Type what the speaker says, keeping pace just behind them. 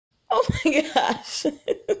Oh my gosh.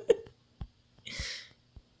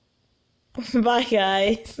 Bye,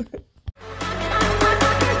 guys.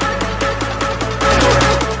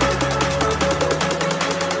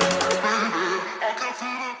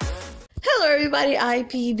 Hello, everybody.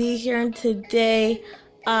 IPD here, and today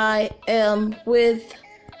I am with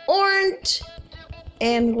Orange,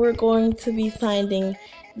 and we're going to be finding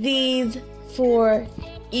these 4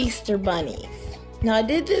 Easter bunnies. Now, I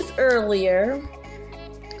did this earlier,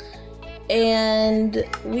 and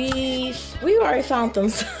we already found them,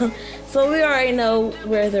 so we already know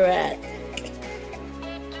where they're at.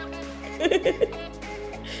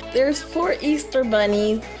 There's 4 Easter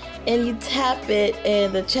bunnies, and you tap it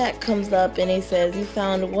and the chat comes up and it says you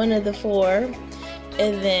found one of the 4,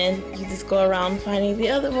 and then you just go around finding the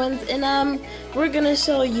other ones, and we're gonna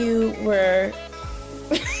show you where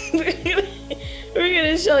we're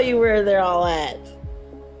gonna show you where they're all at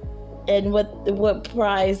and what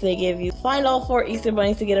prize they give you. Find all 4 Easter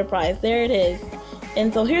bunnies to get a prize. There it is.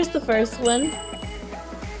 And so here's the first one.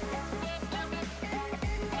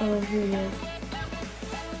 Oh, here he is.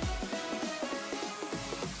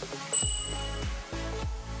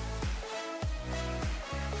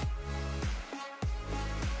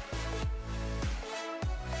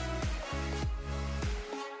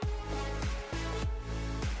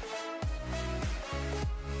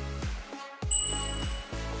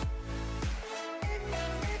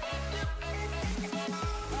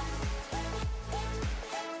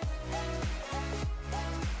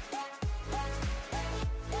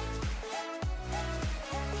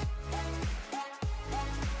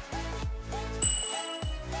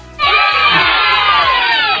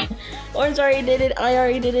 Orange already did it, I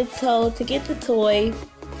already did it. So to get the toy,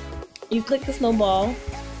 you click the snowball,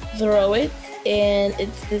 throw it, and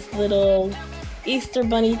it's this little Easter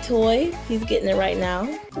bunny toy. He's getting it right now.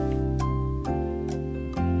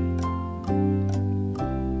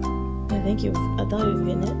 I thought he was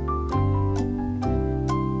getting it.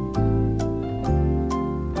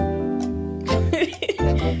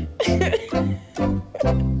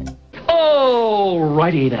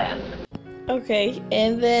 Alrighty then. Okay,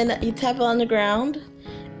 and then you tap it on the ground,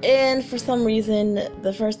 and for some reason,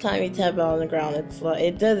 the first time you tap it on the ground, it's like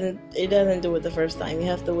it doesn't do it the first time. You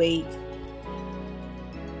have to wait.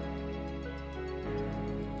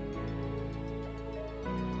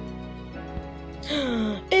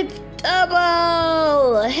 It's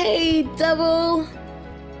Double! Hey, Double!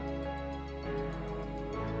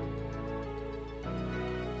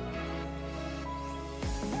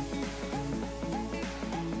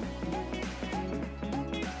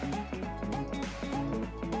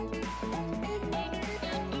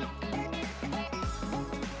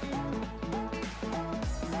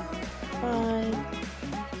 Five,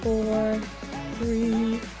 4,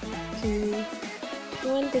 3, 2,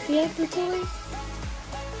 1. Does he have the toy?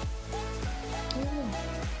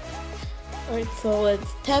 Alright, so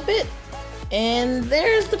let's tap it, and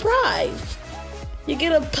there's the prize. You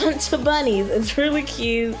get a bunch of bunnies. It's really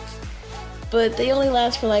cute, but they only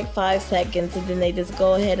last for like 5 seconds, and then they just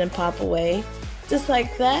go ahead and pop away, just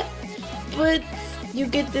like that. But you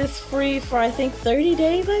get this free for I think 30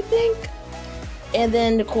 days, I think. And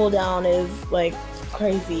then the cooldown is like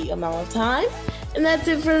crazy amount of time. And that's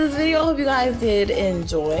it for this video. I hope you guys did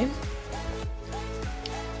enjoy.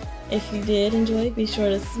 If you did enjoy, be sure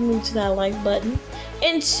to smooch that like button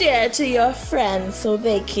and share it to your friends so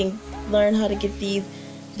they can learn how to get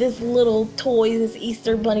this little toy, this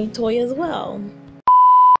Easter bunny toy as well.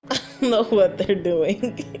 I don't know what they're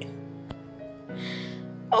doing.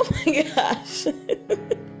 Oh my gosh.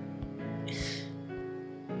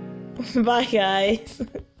 Bye, guys.